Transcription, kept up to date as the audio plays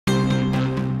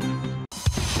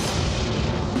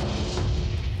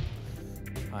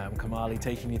I'm Ali,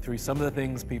 taking you through some of the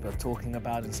things people are talking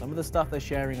about and some of the stuff they're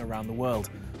sharing around the world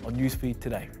on Newsfeed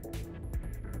today.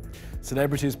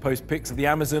 Celebrities post pics of the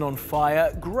Amazon on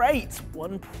fire. Great!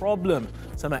 One problem.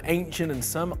 Some are ancient and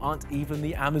some aren't even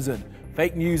the Amazon.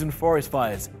 Fake news and forest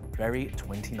fires. Very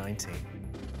 2019.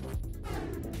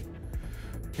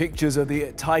 Pictures of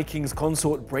the Thai king's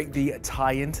consort break the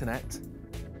Thai internet.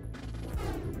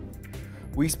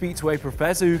 We speak to a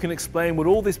professor who can explain what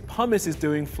all this pumice is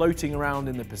doing floating around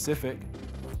in the Pacific.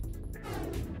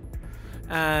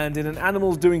 And in an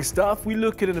Animals Doing Stuff, we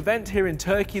look at an event here in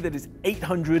Turkey that is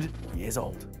 800 years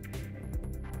old.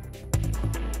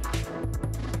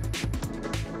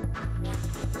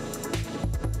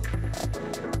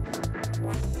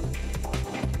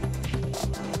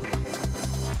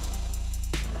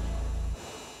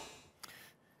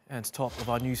 And top of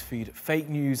our newsfeed, fake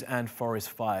news and forest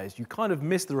fires. You kind of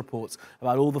miss the reports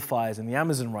about all the fires in the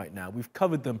Amazon right now. We've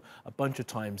covered them a bunch of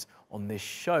times on this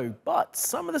show, but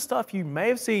some of the stuff you may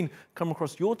have seen come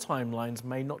across your timelines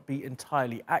may not be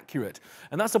entirely accurate.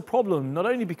 And that's a problem, not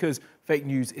only because fake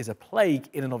news is a plague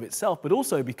in and of itself, but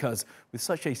also because with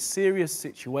such a serious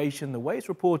situation, the way it's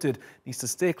reported needs to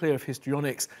steer clear of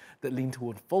histrionics that lean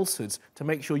toward falsehoods to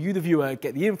make sure you, the viewer,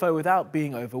 get the info without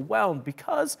being overwhelmed,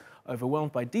 because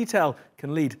overwhelmed by detail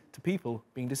can lead to people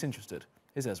being disinterested.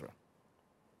 Here's Ezra.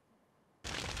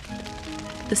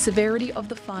 The severity of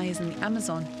the fires in the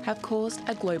Amazon have caused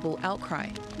a global outcry.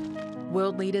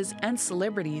 World leaders and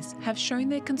celebrities have shown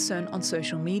their concern on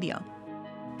social media.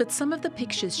 But some of the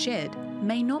pictures shared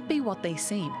may not be what they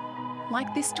seem,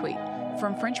 like this tweet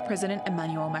from French President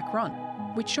Emmanuel Macron,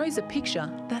 which shows a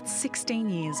picture that's 16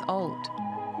 years old.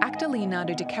 Actor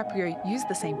Leonardo DiCaprio used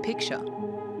the same picture.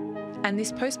 And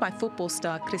this post by football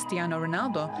star Cristiano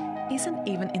Ronaldo isn't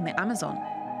even in the Amazon.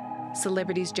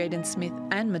 Celebrities Jaden Smith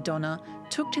and Madonna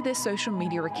took to their social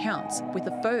media accounts with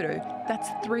a photo that's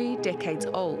 3 decades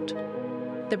old.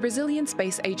 The Brazilian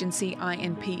space agency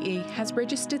INPE has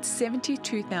registered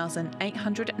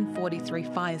 72,843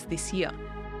 fires this year,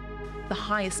 the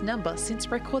highest number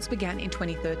since records began in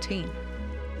 2013.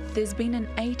 There's been an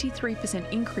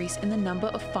 83% increase in the number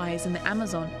of fires in the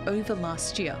Amazon over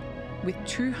last year, with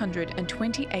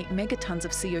 228 megatons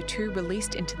of CO2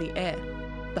 released into the air,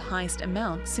 the highest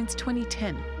amount since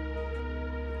 2010.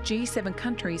 G7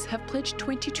 countries have pledged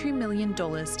 $22 million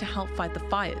to help fight the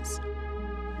fires,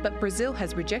 but Brazil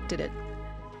has rejected it.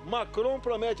 Macron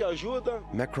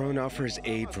offers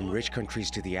aid from rich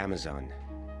countries to the Amazon.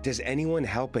 Does anyone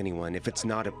help anyone if it's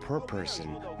not a poor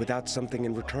person without something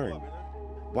in return?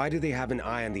 Why do they have an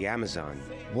eye on the Amazon?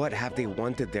 What have they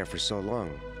wanted there for so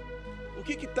long?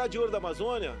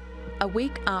 A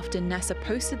week after NASA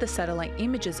posted the satellite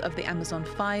images of the Amazon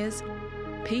fires,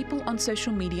 people on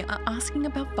social media are asking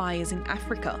about fires in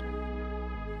Africa.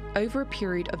 Over a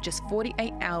period of just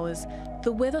 48 hours,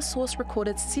 the weather source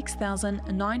recorded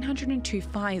 6,902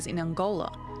 fires in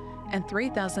Angola and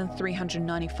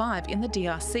 3,395 in the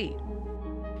DRC.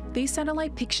 These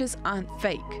satellite pictures aren't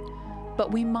fake,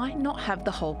 but we might not have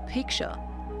the whole picture,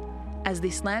 as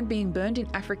this land being burned in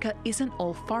Africa isn't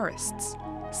all forests.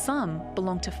 Some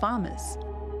belong to farmers.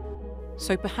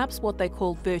 So perhaps what they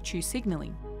call virtue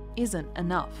signalling isn't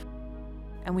enough,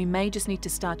 and we may just need to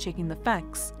start checking the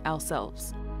facts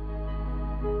ourselves.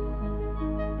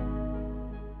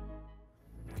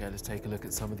 Okay, let's take a look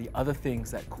at some of the other things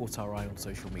that caught our eye on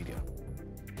social media.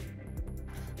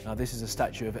 Now, this is a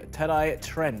statue of Terai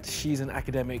Trent. She's an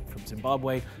academic from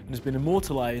Zimbabwe and has been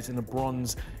immortalized in a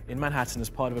bronze in Manhattan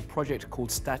as part of a project called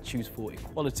Statues for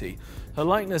Equality. Her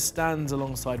likeness stands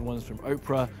alongside ones from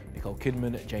Oprah, Nicole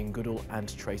Kidman, Jane Goodall and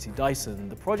Tracy Dyson.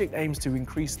 The project aims to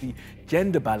increase the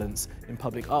gender balance in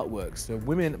public artworks, so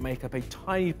women make up a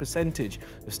tiny percentage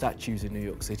of statues in New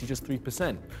York City, just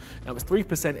 3%. Now, it's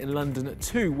 3% in London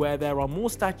too, where there are more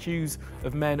statues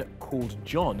of men called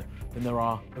John than there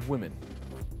are of women.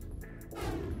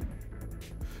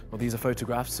 Well, these are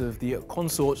photographs of the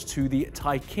consort to the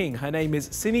Thai king. Her name is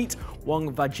Sinit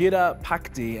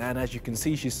Wangvajirapakdi, and as you can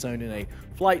see, she's sewn in a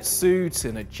flight suit,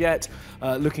 in a jet,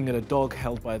 looking at a dog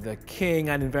held by the king,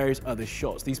 and in various other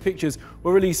shots. These pictures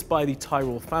were released by the Thai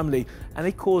royal family, and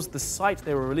they caused the site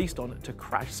they were released on to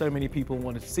crash. So many people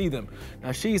wanted to see them.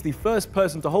 Now, she's the first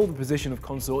person to hold the position of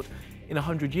consort in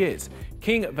 100 years.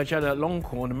 King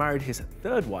Vajiralongkorn married his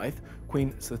third wife,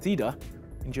 Queen Sathida,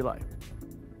 in July.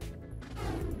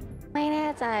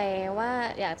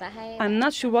 I'm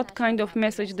not sure what kind of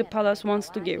message the palace wants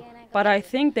to give, but I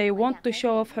think they want to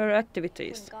show off her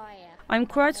activities. I'm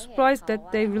quite surprised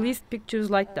that they released pictures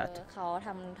like that.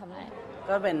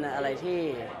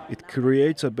 It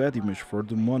creates a bad image for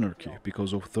the monarchy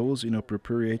because of those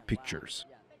inappropriate pictures.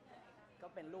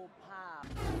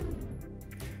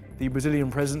 The Brazilian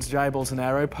President Jair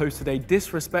Bolsonaro posted a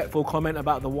disrespectful comment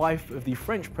about the wife of the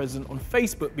French president on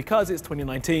Facebook because it's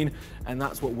 2019 and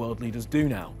that's what world leaders do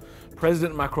now.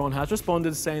 President Macron has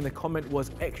responded saying the comment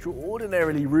was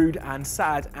extraordinarily rude and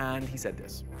sad, and he said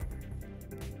this.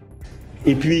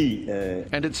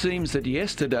 And it seems that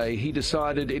yesterday he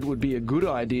decided it would be a good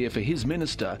idea for his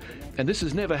minister, and this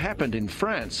has never happened in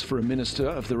France, for a minister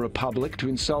of the Republic to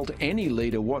insult any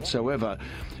leader whatsoever,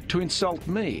 to insult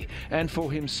me, and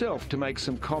for himself to make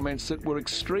some comments that were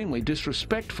extremely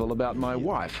disrespectful about my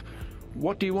wife.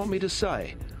 What do you want me to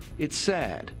say? It's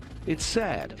sad. It's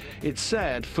sad. It's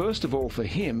sad, first of all, for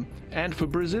him and for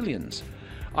Brazilians.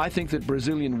 I think that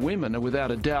Brazilian women are without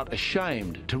a doubt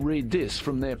ashamed to read this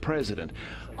from their president.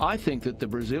 I think that the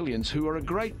Brazilians, who are a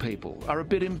great people, are a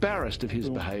bit embarrassed of his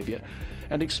behaviour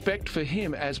and expect for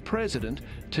him as president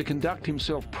to conduct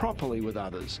himself properly with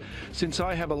others. Since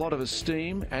I have a lot of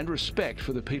esteem and respect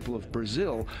for the people of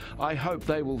Brazil, I hope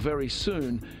they will very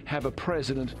soon have a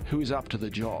president who is up to the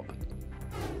job.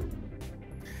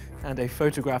 And a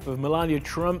photograph of Melania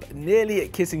Trump nearly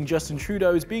kissing Justin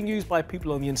Trudeau is being used by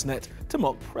people on the internet to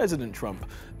mock President Trump.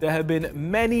 There have been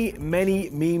many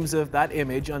memes of that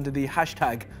image under the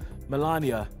hashtag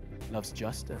Melania loves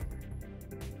Justin.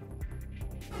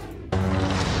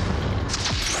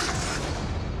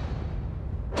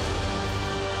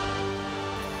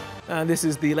 And this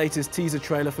is the latest teaser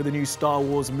trailer for the new Star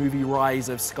Wars movie Rise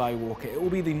of Skywalker. It will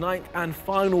be the 9th and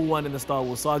final one in the Star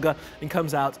Wars saga and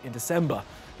comes out in December.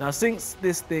 Now, since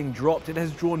this thing dropped, it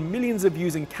has drawn millions of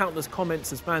views and countless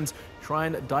comments as fans try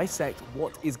and dissect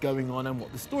what is going on and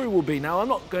what the story will be. Now, I'm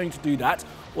not going to do that.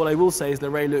 All I will say is that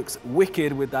Rey looks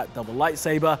wicked with that double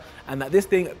lightsaber, and that this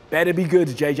thing better be good,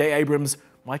 J.J. Abrams.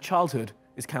 My childhood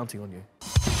is counting on you.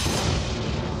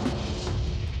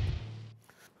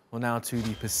 Well, now to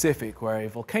the Pacific, where a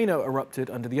volcano erupted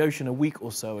under the ocean a week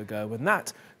or so ago, and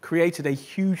that created a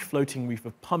huge floating reef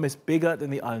of pumice bigger than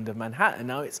the island of Manhattan.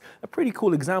 Now, it's a pretty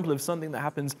cool example of something that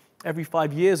happens every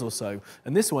 5 years or so,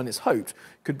 and this one, it's hoped,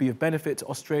 could be of benefit to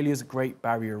Australia's Great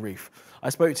Barrier Reef. I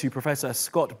spoke to Professor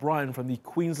Scott Bryan from the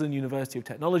Queensland University of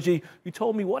Technology, who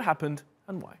told me what happened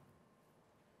and why.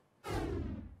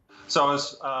 So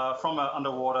it's from an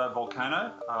underwater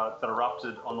volcano that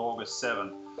erupted on August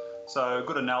 7th. So a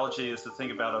good analogy is to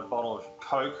think about a bottle of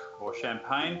Coke or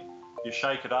champagne. You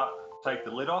shake it up, take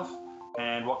the lid off,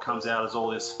 and what comes out is all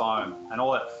this foam. And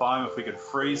all that foam, if we could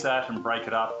freeze that and break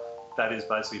it up, that is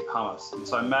basically pumice. And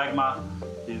so magma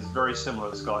is very similar.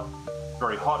 It's got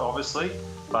very hot, obviously,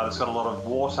 but it's got a lot of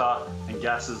water and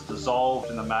gases dissolved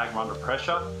in the magma under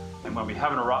pressure. And when we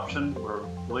have an eruption, we're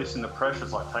releasing the pressure.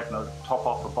 It's like taking the top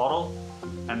off a bottle,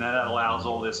 and then that allows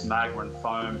all this magma and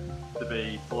foam to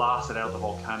be blasted out of the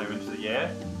volcano into the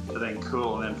air to then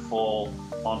cool and then fall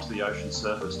onto the ocean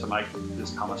surface to make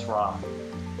this pumice raft.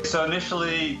 So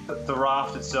initially, the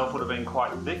raft itself would have been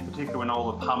quite thick, particularly when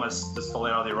all the pumice just fell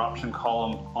out of the eruption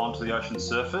column onto the ocean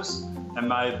surface, and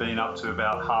may have been up to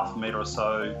about ½ a metre or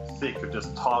so thick of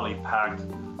just tightly packed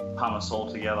pumice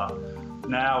all together.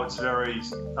 Now it's very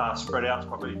spread out. It's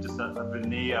probably just a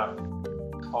veneer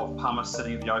of pumice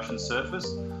sitting at the ocean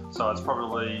surface. So it's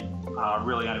probably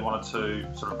really only 1 or 2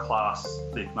 sort of class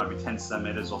thick, maybe 10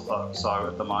 centimetres or so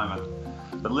at the moment.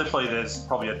 But literally there's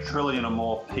probably 1 trillion or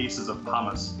more pieces of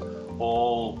pumice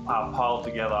all piled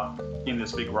together in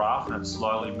this big raft, and it's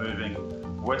slowly moving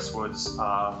westwards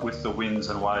with the winds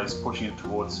and waves pushing it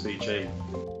towards Fiji.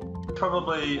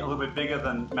 Probably a little bit bigger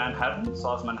than Manhattan,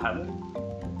 size of Manhattan.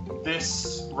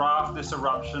 This raft, this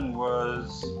eruption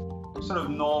was sort of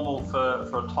normal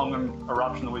for a Tongan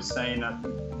eruption that we've seen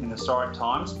in historic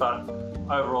times, but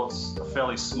overall it's a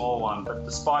fairly small one. But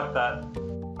despite that,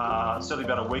 certainly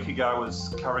about a week ago, it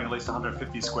was covering at least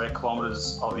 150 square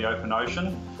kilometres of the open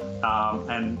ocean,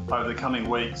 and over the coming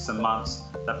weeks and months,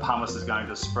 that pumice is going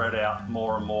to spread out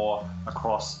more and more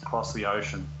across the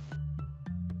ocean.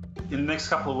 In the next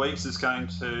couple of weeks, it's going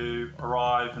to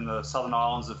arrive in the southern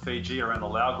islands of Fiji around the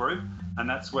Lau group, and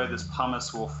that's where this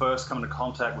pumice will first come into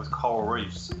contact with coral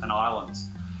reefs and islands.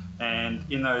 And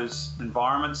in those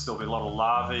environments, there'll be a lot of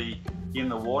larvae in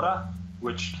the water,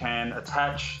 which can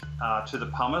attach to the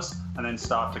pumice and then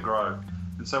start to grow.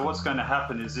 And so what's going to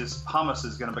happen is this pumice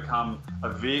is going to become a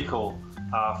vehicle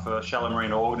for shallow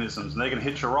marine organisms, and they're going to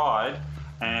hitch a ride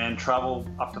and travel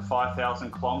up to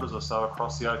 5,000 kilometres or so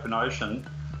across the open ocean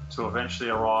to eventually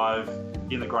arrive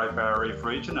in the Great Barrier Reef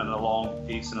region and along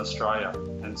eastern Australia.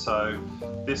 And so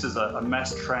this is a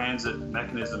mass transit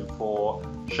mechanism for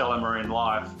shallow marine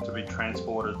life to be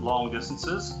transported long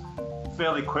distances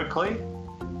fairly quickly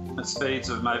at speeds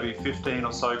of maybe 15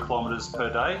 or so kilometres per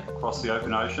day across the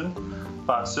open ocean.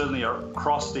 but certainly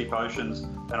across deep oceans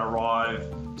and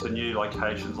arrive to new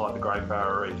locations like the Great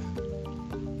Barrier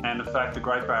Reef. And in fact, the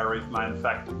Great Barrier Reef may in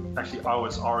fact actually owe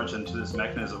its origin to this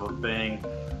mechanism of being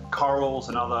corals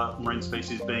and other marine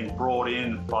species being brought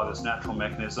in by this natural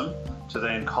mechanism to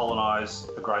then colonise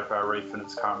the Great Barrier Reef in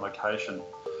its current location.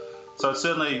 So it's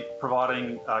certainly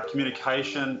providing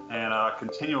communication and a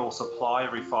continual supply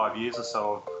every 5 years or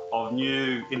so of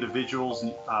new individuals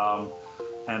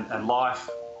and life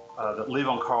that live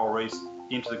on coral reefs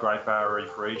into the Great Barrier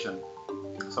Reef region.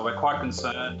 So we're quite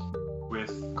concerned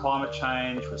with climate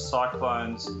change, with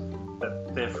cyclones,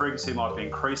 that their frequency might be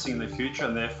increasing in the future,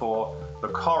 and therefore the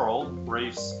coral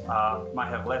reefs may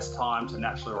have less time to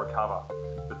naturally recover.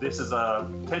 But this is a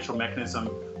potential mechanism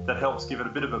that helps give it a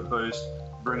bit of a boost,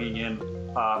 bringing in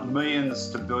millions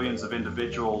to billions of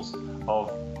individuals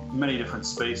of many different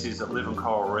species that live on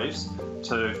coral reefs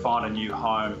to find a new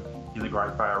home in the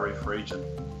Great Barrier Reef region.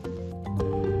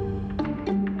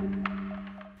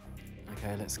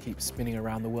 Okay, let's keep spinning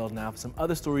around the world now for some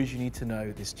other stories you need to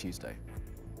know this Tuesday.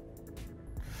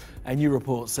 A new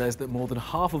report says that more than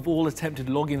half of all attempted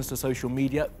logins to social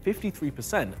media,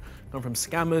 53%, come from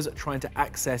scammers trying to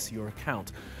access your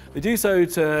account. They do so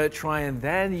to try and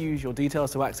then use your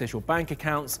details to access your bank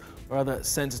accounts or other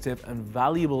sensitive and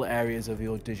valuable areas of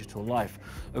your digital life.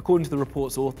 According to the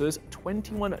report's authors,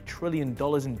 $21 trillion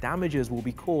in damages will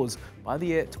be caused by the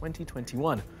year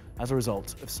 2021 as a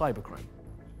result of cybercrime.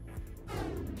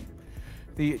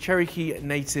 The Cherokee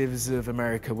natives of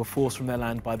America were forced from their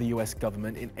land by the US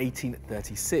government in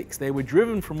 1836. They were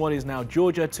driven from what is now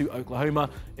Georgia to Oklahoma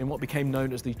in what became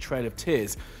known as the Trail of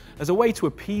Tears. As a way to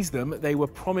appease them, they were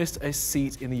promised a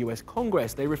seat in the US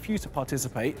Congress. They refused to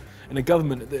participate in a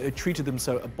government that had treated them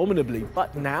so abominably.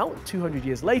 But now, 200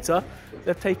 years later,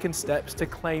 they've taken steps to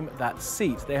claim that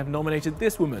seat. They have nominated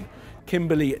this woman,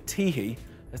 Kimberly Teehee,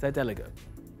 as their delegate.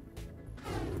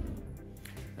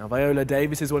 Now, Viola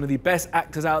Davis is one of the best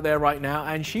actors out there right now,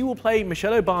 and she will play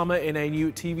Michelle Obama in a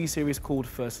new TV series called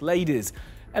First Ladies.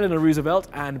 Eleanor Roosevelt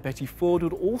and Betty Ford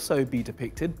would also be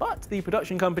depicted, but the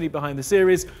production company behind the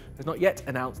series has not yet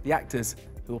announced the actors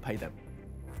who will pay them.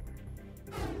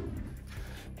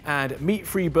 And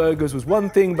meat-free burgers was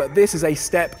one thing, but this is a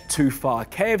step too far.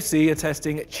 KFC are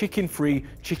testing chicken-free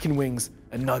chicken wings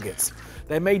and nuggets.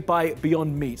 They're made by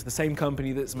Beyond Meat, the same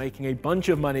company that's making a bunch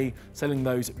of money selling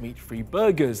those meat-free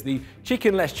burgers. The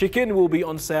chickenless chicken will be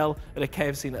on sale at a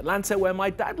KFC in Atlanta where my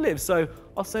dad lives, so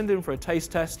I'll send him for a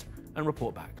taste test and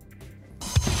report back.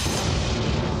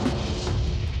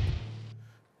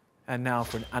 And now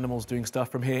for an animals doing stuff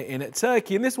from here in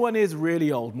Turkey, and this one is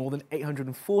really old, more than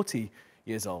 840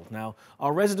 years old. Now,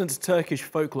 our resident Turkish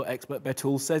folklore expert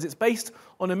Betul says it's based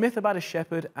on a myth about a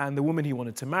shepherd and the woman he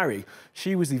wanted to marry.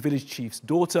 She was the village chief's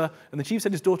daughter, and the chief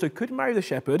said his daughter could marry the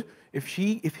shepherd if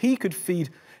he could feed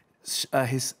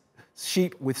his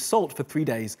sheep with salt for 3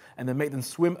 days and then make them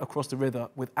swim across the river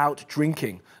without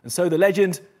drinking. And so the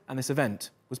legend and this event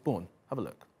was born. Have a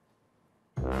look.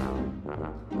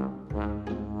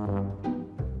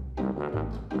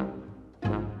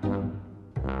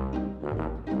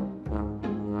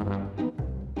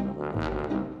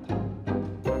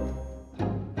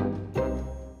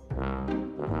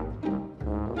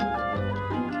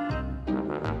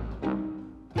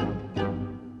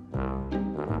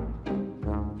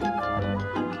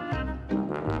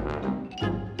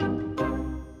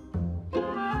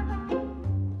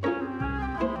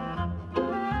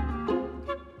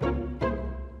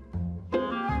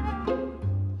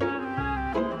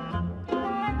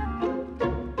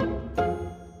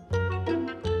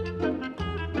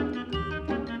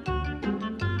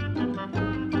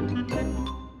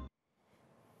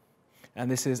 And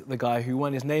this is the guy who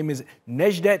won. His name is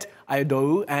Necdet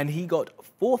Aydoğu, and he got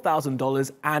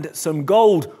 $4,000 and some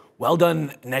gold. Well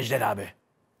done, Necdet abi.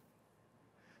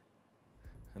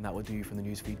 And that will do from the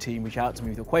Newsfeed team. Reach out to me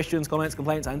with your questions, comments,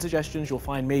 complaints, and suggestions. You'll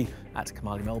find me at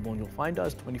Kamali Melbourne. You'll find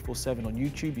us 24/7 on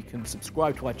YouTube. You can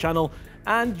subscribe to our channel,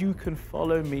 and you can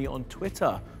follow me on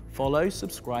Twitter. Follow,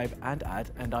 subscribe, and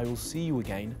add, and I will see you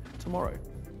again tomorrow.